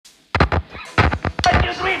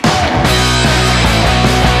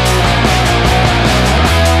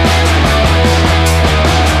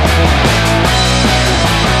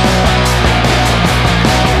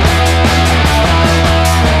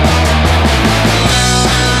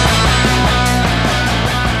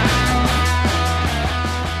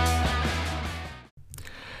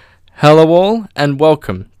Hello all, and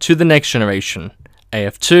welcome to the Next Generation,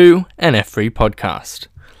 AF2 and F3 podcast.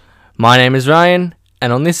 My name is Ryan,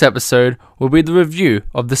 and on this episode will be the review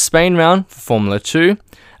of the Spain round for Formula 2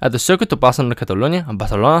 at the Circuit de Paso de Catalunya in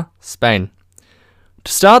Barcelona, Spain.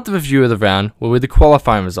 To start the review of the round will be the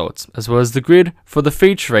qualifying results, as well as the grid for the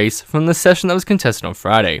feature race from the session that was contested on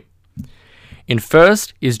Friday. In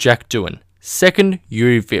first is Jack Doohan, second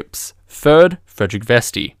Juri Vips, third Frederik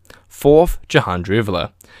Vesti, fourth Jehan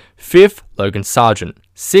Druvilla, fifth Logan Sargent,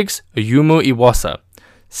 sixth Ayumu Iwasa,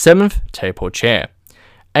 seventh Teo Pourchaire,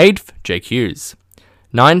 eighth Jake Hughes,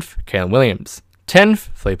 ninth Caleb Williams, 10th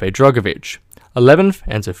Felipe Drugovich, 11th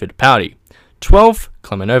Enzo Fittipaldi, 12th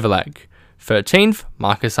Clement Overlag, 13th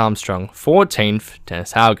Marcus Armstrong, 14th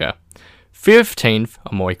Dennis Hauger, 15th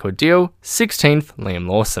Amaury Cordeel, 16th Liam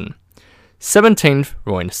Lawson, 17th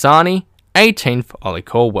Roy Nissany, 18th Ollie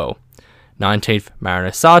Caldwell, 19th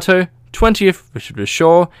Mariano Sato, 20th Richard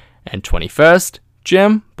Rashaw, and 21st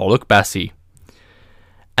Jem Boluk Bassi.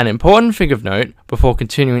 An important thing of note before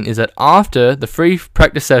continuing is that after the free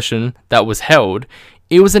practice session that was held,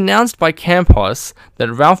 it was announced by Campos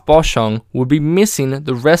that Ralph Boschung would be missing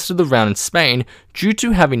the rest of the round in Spain due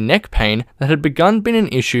to having neck pain that had begun being an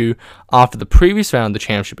issue after the previous round of the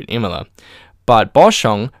championship in Imola. But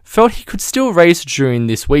Boschung felt he could still race during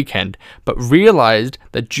this weekend, but realised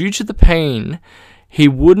that due to the pain, he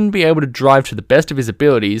wouldn't be able to drive to the best of his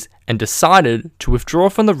abilities and decided to withdraw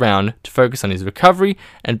from the round to focus on his recovery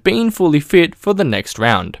and being fully fit for the next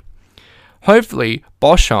round. Hopefully,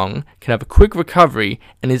 Boschung can have a quick recovery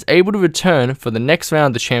and is able to return for the next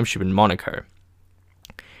round of the championship in Monaco.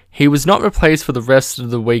 He was not replaced for the rest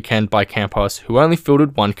of the weekend by Campos, who only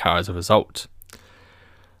fielded one car as a result.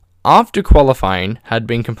 After qualifying had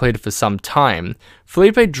been completed for some time,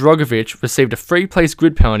 Felipe Drugovich received a free-place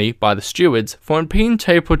grid penalty by the stewards for impeding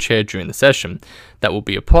Teo Pourchaire during the session that will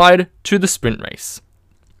be applied to the sprint race.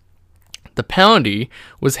 The penalty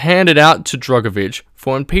was handed out to Drugovich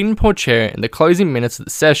for impeding Pourchaire in the closing minutes of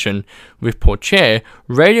the session, with Pourchaire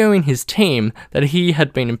radioing his team that he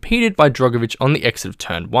had been impeded by Drugovich on the exit of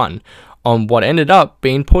Turn 1, on what ended up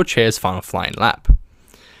being Pourchaire's final flying lap.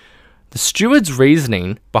 The stewards'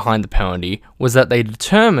 reasoning behind the penalty was that they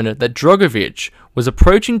determined that Drugovich was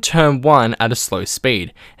approaching Turn 1 at a slow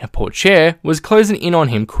speed, and Pourchaire was closing in on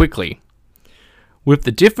him quickly. With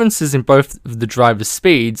the differences in both of the drivers'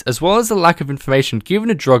 speeds, as well as the lack of information given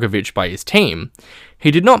to Drugovich by his team,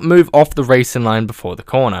 he did not move off the racing line before the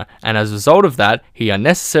corner, and as a result of that, he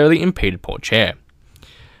unnecessarily impeded Pourchaire.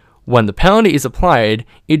 When the penalty is applied,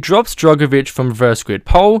 it drops Drugovich from reverse grid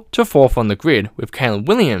pole to 4th on the grid, with Caleb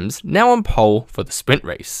Williams now on pole for the sprint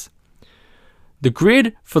race. The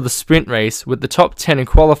grid for the sprint race, with the top 10 in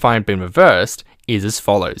qualifying being reversed, is as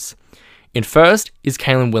follows. In first is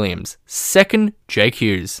Caleb Williams, second Jake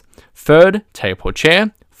Hughes, third Teo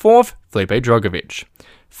Pourchaire, fourth Felipe Drugovich,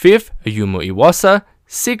 fifth Ayumu Iwasa,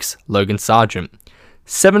 sixth Logan Sargent,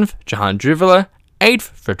 seventh Jehan Druvilla,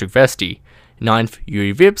 eighth Frederik Vesti, 9th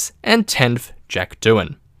Juri Vips, and 10th Jack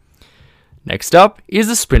Doohan. Next up is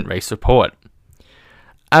the sprint race report.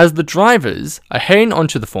 As the drivers are heading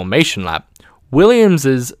onto the formation lap,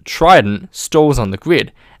 Williams' Trident stalls on the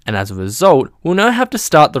grid, and as a result will now have to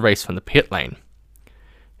start the race from the pit lane.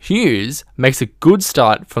 Hughes makes a good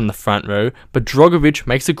start from the front row, but Drugovich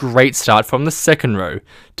makes a great start from the second row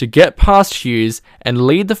to get past Hughes and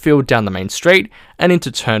lead the field down the main straight and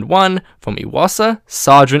into Turn 1 from Iwasa,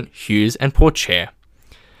 Sargent, Hughes and Pourchaire.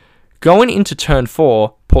 Going into Turn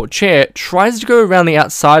 4, Pourchaire tries to go around the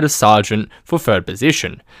outside of Sargent for third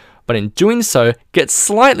position, but in doing so gets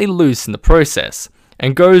slightly loose in the process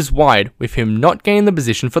and goes wide, with him not gaining the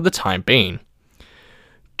position for the time being.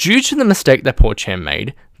 Due to the mistake that Pourchaire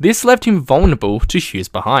made, this left him vulnerable to Hughes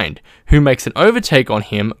behind, who makes an overtake on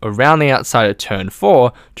him around the outside of Turn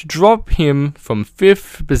 4 to drop him from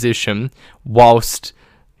 5th position, whilst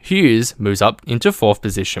Hughes moves up into 4th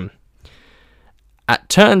position. At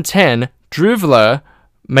Turn 10, Druvilla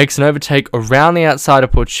makes an overtake around the outside of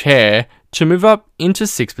Pourchaire to move up into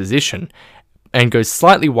 6th position, and goes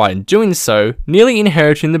slightly wide in doing so, nearly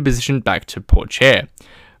inheriting the position back to Pourchaire,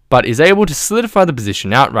 but is able to solidify the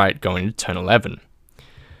position outright going into Turn 11.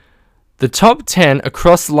 The top 10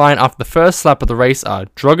 across the line after the first lap of the race are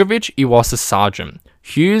Drugovich, Iwasa, Sargent,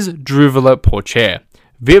 Hughes, Druvilla, Pourchaire,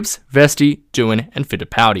 Vips, Vesti, Doohan and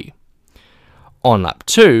Fittipaldi. On lap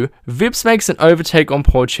 2, Vips makes an overtake on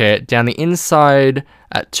Pourchaire down the inside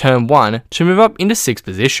at Turn 1 to move up into 6th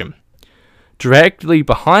position. Directly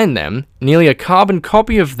behind them, nearly a carbon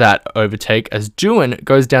copy of that overtake as Doohan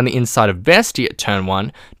goes down the inside of Vesti at Turn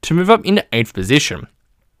 1 to move up into 8th position.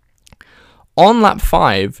 On lap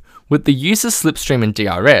 5, with the use of slipstream and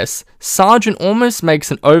DRS, Sargent almost makes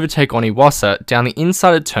an overtake on Iwasa down the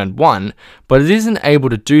inside of turn 1, but it isn't able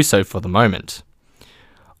to do so for the moment.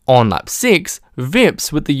 On lap 6,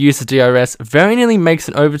 Vips, with the use of DRS, very nearly makes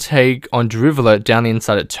an overtake on Drivula down the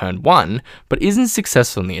inside at turn 1, but isn't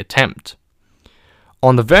successful in the attempt.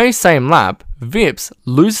 On the very same lap, Vips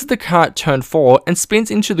loses the car at turn 4 and spins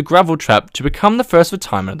into the gravel trap to become the first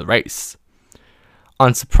retirement of the race.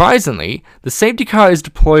 Unsurprisingly, the safety car is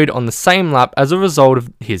deployed on the same lap as a result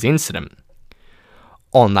of his incident.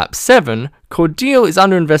 On lap 7, Cordeal is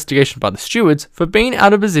under investigation by the stewards for being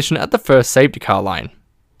out of position at the first safety car line.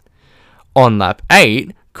 On lap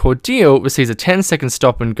 8, Cordeal receives a 10-second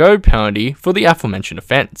stop and go penalty for the aforementioned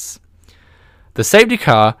offence. The safety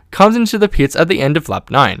car comes into the pits at the end of lap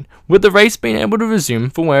 9, with the race being able to resume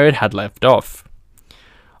from where it had left off.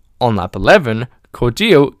 On lap 11,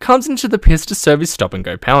 Cordeal comes into the pits to serve his stop and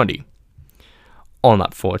go penalty. On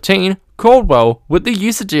lap 14, Caldwell, with the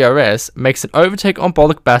use of DRS, makes an overtake on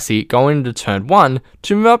Bollock Bassi going into turn 1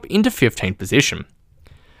 to move up into 15th position.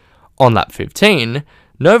 On lap 15,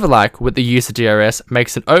 Novalak, with the use of DRS,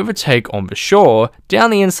 makes an overtake on Bashaw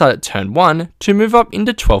down the inside at turn 1 to move up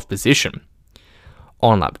into 12th position.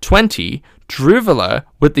 On lap 20, Drivula,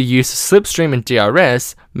 with the use of slipstream and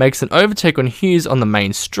DRS, makes an overtake on Hughes on the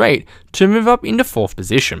main straight to move up into 4th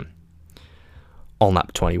position. On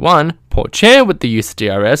lap 21, Porcher, with the use of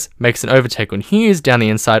DRS, makes an overtake on Hughes down the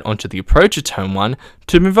inside onto the approach of turn 1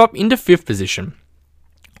 to move up into 5th position.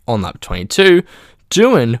 On lap 22,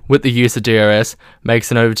 Doohan, with the use of DRS,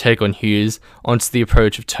 makes an overtake on Hughes onto the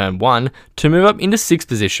approach of turn 1 to move up into 6th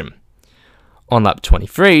position. On lap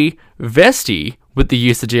 23, Vesti, with the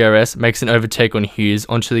use of DRS, makes an overtake on Hughes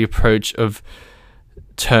onto the approach of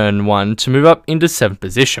turn 1 to move up into 7th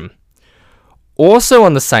position. Also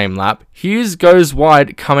on the same lap, Hughes goes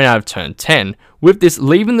wide coming out of turn 10, with this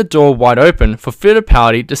leaving the door wide open for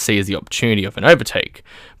Fittipaldi to seize the opportunity of an overtake.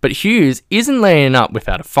 But Hughes isn't laying up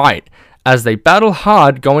without a fight, as they battle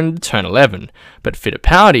hard going into turn 11, but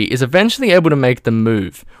Fittipaldi is eventually able to make the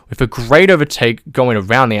move, with a great overtake going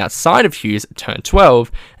around the outside of Hughes at turn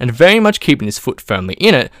 12, and very much keeping his foot firmly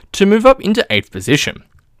in it to move up into 8th position.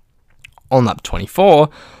 On lap 24,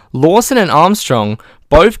 Lawson and Armstrong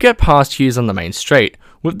both get past Hughes on the main straight,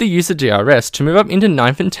 with the use of DRS to move up into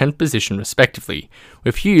 9th and 10th position respectively,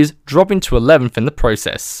 with Hughes dropping to 11th in the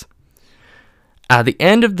process. At the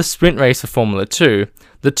end of the sprint race for Formula 2,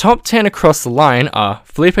 the top 10 across the line are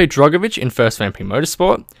Felipe Drugovich in first for MP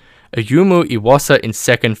Motorsport, Ayumu Iwasa in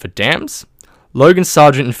second for Dams, Logan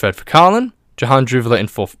Sargent in third for Carlin, Johan Drivula in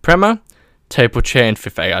fourth for Prema, Teo Porcher in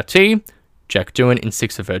fifth for ART, Jack Doohan in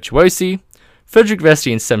sixth for Virtuosi, Frederick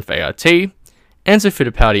Vesti in seventh for ART, Enzo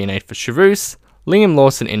Fittipaldi in eighth for Charouz, Liam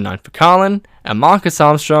Lawson in ninth for Carlin, and Marcus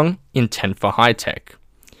Armstrong in 10th for High Tech.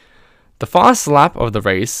 The fastest lap of the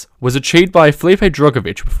race was achieved by Felipe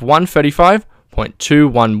Drugovich with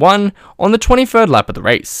 1:35.211 on the 23rd lap of the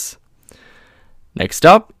race. Next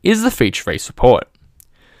up is the feature race report.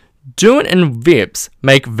 Doohan and Vips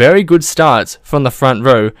make very good starts from the front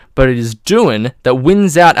row, but it is Doohan that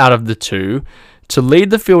wins out of the two to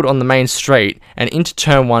lead the field on the main straight and into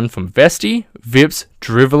turn 1 from Vesti, Vips,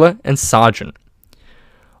 Drivula and Sargent.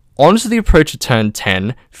 Onto the approach of turn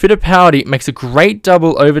 10, Fittipaldi makes a great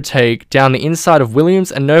double overtake down the inside of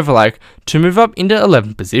Williams and Novalak to move up into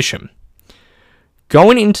 11th position.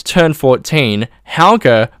 Going into turn 14,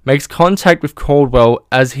 Hauger makes contact with Caldwell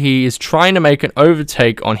as he is trying to make an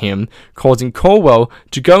overtake on him, causing Caldwell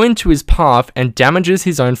to go into his path and damages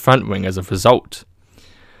his own front wing as a result.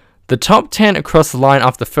 The top 10 across the line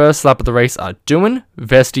after the first lap of the race are Doohan,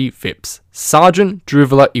 Vesti, Vips, Sargent,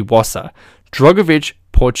 Drivula, Iwasa, Drugovich,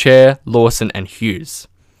 Porcher, Lawson and Hughes.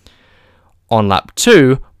 On lap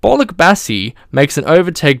 2, Bollock Bassi makes an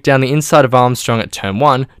overtake down the inside of Armstrong at turn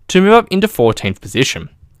 1 to move up into 14th position.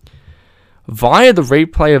 Via the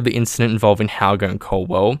replay of the incident involving Hauger and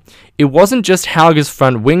Caldwell, it wasn't just Hauger's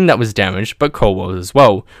front wing that was damaged, but Caldwell's as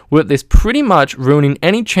well, with this pretty much ruining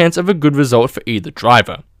any chance of a good result for either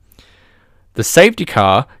driver. The safety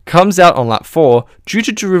car comes out on lap 4 due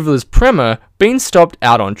to Drivula's Prema being stopped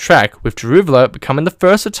out on track, with Drivula becoming the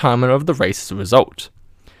first retirement of the race as a result.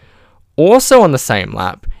 Also on the same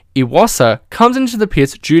lap, Iwasa comes into the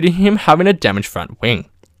pits due to him having a damaged front wing.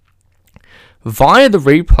 Via the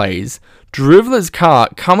replays, Drivula's car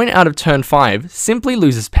coming out of turn 5 simply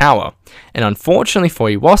loses power, and unfortunately for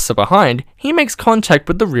Iwasa behind, he makes contact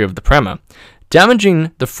with the rear of the Prema,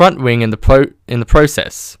 damaging the front wing in the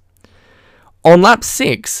process. On lap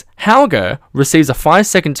 6, Hauger receives a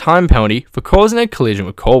 5-second time penalty for causing a collision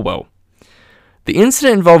with Caldwell. The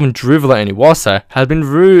incident involving Druvilla and Iwasa has been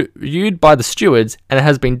reviewed by the stewards and it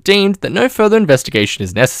has been deemed that no further investigation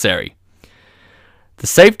is necessary. The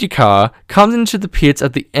safety car comes into the pits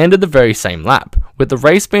at the end of the very same lap, with the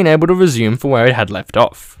race being able to resume from where it had left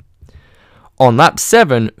off. On lap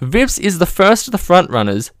 7, Vips is the first of the front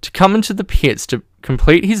runners to come into the pits to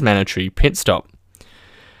complete his mandatory pit stop.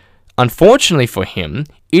 Unfortunately for him,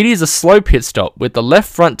 it is a slow pit stop, with the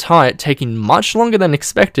left front tyre taking much longer than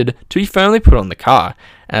expected to be firmly put on the car,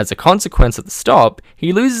 and as a consequence of the stop,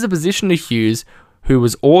 he loses a position to Hughes, who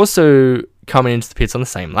was also coming into the pits on the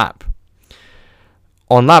same lap.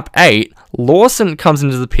 On lap 8, Lawson comes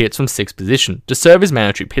into the pits from 6th position to serve his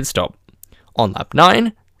mandatory pit stop. On lap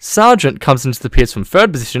 9, Sargent comes into the pits from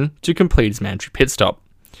 3rd position to complete his mandatory pit stop.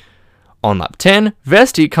 On lap 10,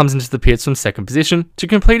 Vesti comes into the pits from 2nd position to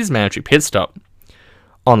complete his mandatory pit stop.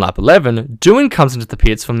 On lap 11, Doohan comes into the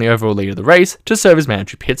pits from the overall lead of the race to serve his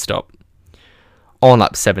mandatory pit stop. On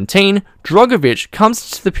lap 17, Drogovic comes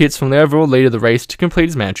into the pits from the overall lead of the race to complete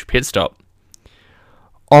his mandatory pit stop.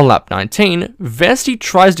 On lap 19, Vesti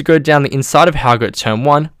tries to go down the inside of Hauger at turn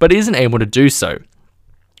 1, but isn't able to do so.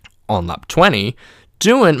 On lap 20,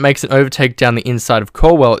 Doohan makes an overtake down the inside of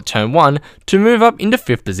Caldwell at turn 1 to move up into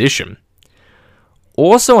 5th position.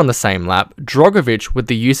 Also on the same lap, Drogovic with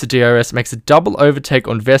the use of DRS makes a double overtake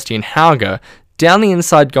on Vesti and Hauger down the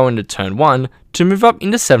inside going to turn 1 to move up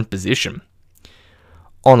into 7th position.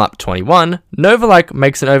 On lap 21, Novalak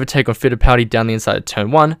makes an overtake on Fittipaldi down the inside of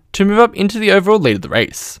turn 1 to move up into the overall lead of the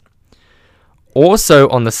race. Also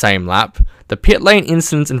on the same lap, the pit lane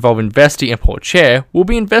incidents involving Vesti and Pourchaire will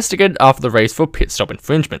be investigated after the race for pit stop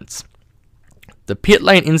infringements. The pit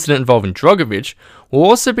lane incident involving Drogovic will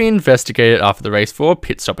also be investigated after the race for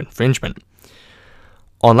pit stop infringement.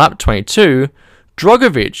 On lap 22,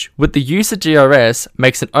 Drogovic, with the use of DRS,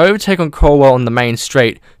 makes an overtake on Caldwell on the main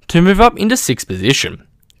straight to move up into 6th position.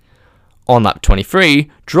 On lap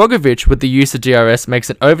 23, Drogovic, with the use of DRS, makes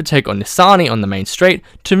an overtake on Nissany on the main straight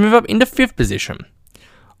to move up into 5th position.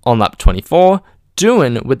 On lap 24,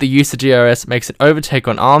 Doohan, with the use of DRS, makes an overtake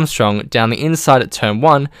on Armstrong down the inside at turn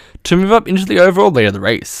 1 to move up into the overall lead of the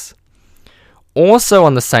race. Also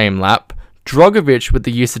on the same lap, Drogovic, with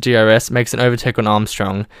the use of DRS, makes an overtake on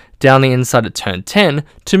Armstrong down the inside at turn 10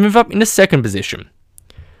 to move up into 2nd position.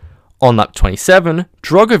 On lap 27,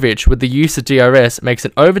 Drogovic, with the use of DRS, makes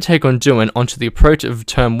an overtake on Doohan onto the approach of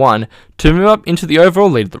turn 1 to move up into the overall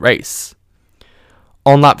lead of the race.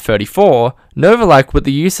 On lap 34, Novalak, with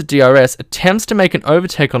the use of DRS, attempts to make an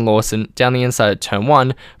overtake on Lawson down the inside at turn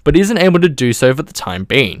 1, but isn't able to do so for the time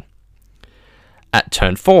being. At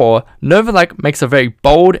turn 4, Novalak makes a very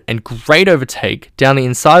bold and great overtake down the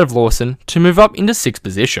inside of Lawson to move up into 6th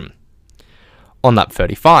position. On lap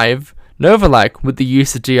 35, Novalak, with the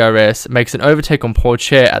use of DRS, makes an overtake on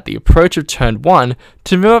Pourchaire at the approach of turn 1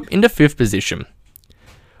 to move up into 5th position.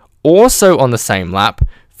 Also on the same lap,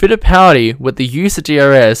 Fittipaldi, with the use of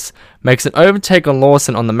DRS, makes an overtake on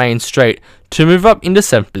Lawson on the main straight to move up into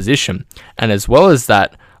 7th position, and as well as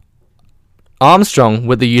that, Armstrong,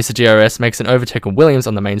 with the use of DRS, makes an overtake on Williams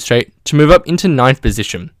on the main straight to move up into 9th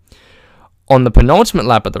position. On the penultimate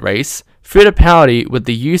lap of the race, Fittipaldi, with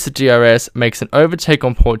the use of DRS, makes an overtake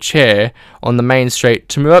on Pourchaire on the main straight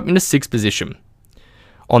to move up into 6th position.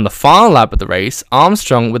 On the final lap of the race,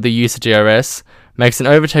 Armstrong, with the use of DRS, makes an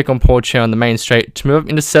overtake on Pourchaire on the main straight to move up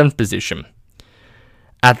into 7th position.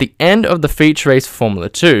 At the end of the feature race for Formula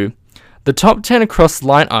 2, the top 10 across the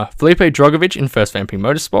line are Felipe Drogovic in 1st for MP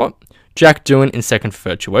Motorsport, Jack Doohan in 2nd for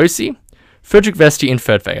Virtuosi, Frederick Vesti in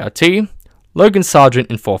 3rd for ART, Logan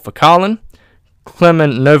Sargent in 4th for Carlin,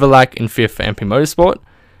 Clement Novalak in 5th for MP Motorsport,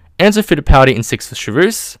 Enzo Fittipaldi in 6th for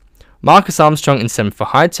Charouz, Marcus Armstrong in 7th for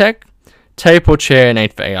Hi-Tech, Teo Pourchaire in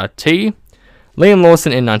 8th for ART, Liam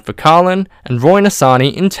Lawson in 9th for Carlin, and Roy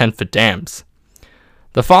Nissany in 10th for Dams.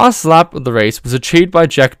 The fastest lap of the race was achieved by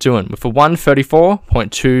Jack Doohan with a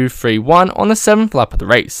 1:34.231 on the 7th lap of the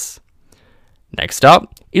race. Next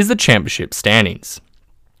up is the championship standings.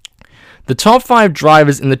 The top 5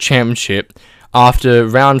 drivers in the championship after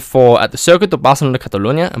round 4 at the Circuit de Barcelona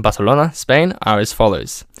Catalunya in Barcelona, Spain are as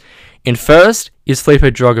follows. In 1st is Felipe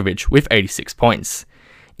Drogovic with 86 points.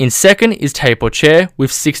 In 2nd is Teo Pourchaire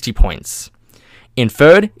with 60 points. In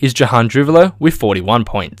 3rd is Jahan Druvilla with 41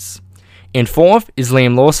 points. In 4th is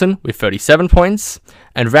Liam Lawson with 37 points.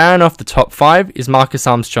 And rounding off the top 5 is Marcus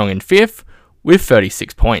Armstrong in 5th with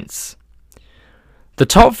 36 points. The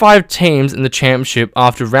top 5 teams in the championship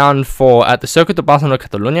after round 4 at the Circuit de Barcelona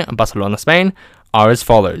Catalunya in Barcelona, Spain are as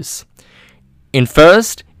follows. In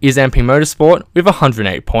 1st is MP Motorsport with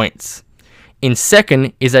 108 points. In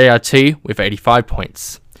 2nd is ART with 85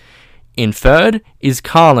 points. In third is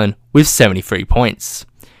Carlin with 73 points.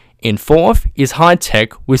 In fourth is High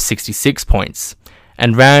Tech with 66 points.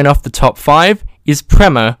 And rounding off the top 5 is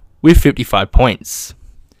Prema with 55 points.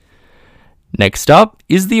 Next up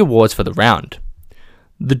is the awards for the round.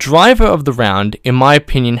 The driver of the round, in my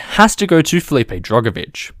opinion, has to go to Felipe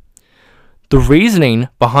Drugovich. The reasoning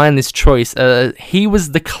behind this choice, he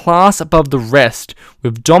was the class above the rest,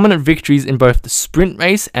 with dominant victories in both the sprint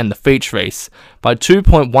race and the feature race, by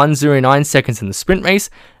 2.109 seconds in the sprint race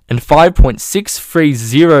and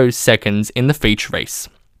 5.630 seconds in the feature race,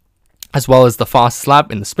 as well as the fastest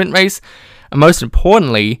lap in the sprint race, and most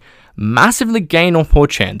importantly, massively gained on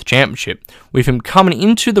Pourchaire in the championship, with him coming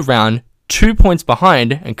into the round 2 points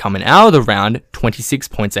behind and coming out of the round 26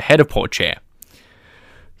 points ahead of Pourchaire.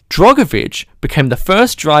 Drugovich became the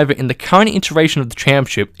first driver in the current iteration of the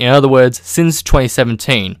championship, in other words, since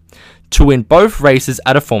 2017, to win both races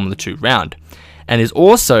at a Formula 2 round, and is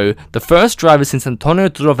also the first driver since Antonio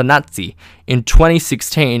Giovinazzi in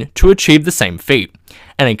 2016 to achieve the same feat.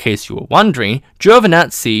 And in case you were wondering,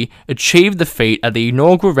 Giovinazzi achieved the feat at the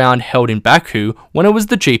inaugural round held in Baku when it was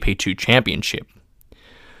the GP2 Championship.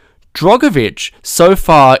 Drugovich, so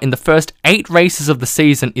far in the first 8 races of the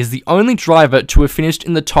season, is the only driver to have finished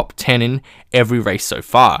in the top 10 in every race so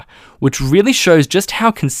far, which really shows just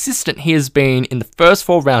how consistent he has been in the first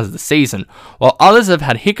 4 rounds of the season. While others have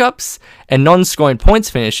had hiccups and non-scoring points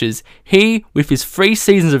finishes, he, with his 3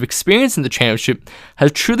 seasons of experience in the championship,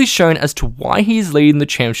 has truly shown as to why he is leading the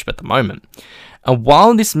championship at the moment. And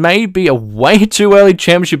while this may be a way too early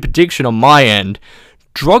championship prediction on my end,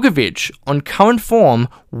 Drugovich, on current form,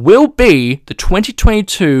 will be the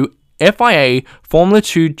 2022 FIA Formula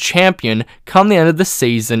 2 champion come the end of the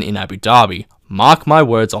season in Abu Dhabi. Mark my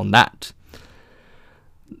words on that.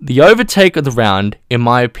 The overtake of the round, in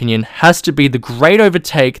my opinion, has to be the great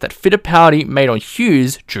overtake that Fittipaldi made on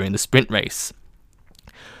Hughes during the sprint race.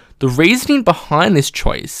 The reasoning behind this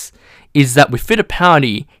choice is that with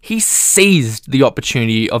Fittipaldi, he seized the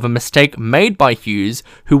opportunity of a mistake made by Hughes,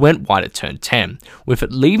 who went wide at turn 10, with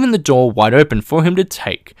it leaving the door wide open for him to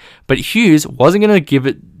take. But Hughes wasn't going to give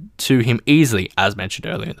it to him easily, as mentioned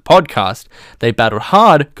earlier in the podcast. They battled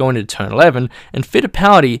hard going into turn 11, and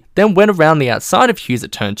Fittipaldi then went around the outside of Hughes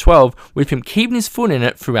at turn 12, with him keeping his foot in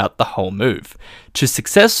it throughout the whole move, to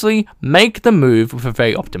successfully make the move with a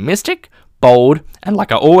very optimistic, bold, and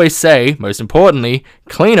like I always say, most importantly,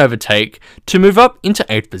 clean overtake to move up into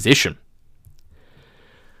 8th position.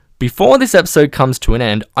 Before this episode comes to an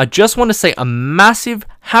end, I just want to say a massive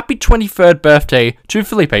happy 23rd birthday to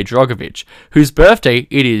Felipe Drugovich, whose birthday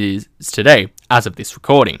it is today, as of this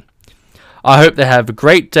recording. I hope they have a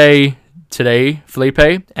great day today,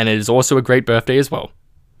 Felipe, and it is also a great birthday as well.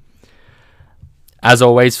 As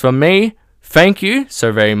always from me, thank you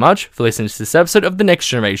so very much for listening to this episode of the Next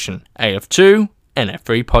Generation AF2 and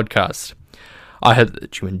F3 podcast. I hope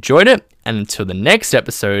that you enjoyed it, and until the next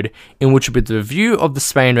episode, in which will be the review of the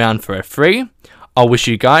Spain round for F3, I'll wish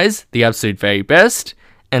you guys the absolute very best,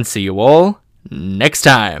 and see you all next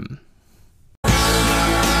time.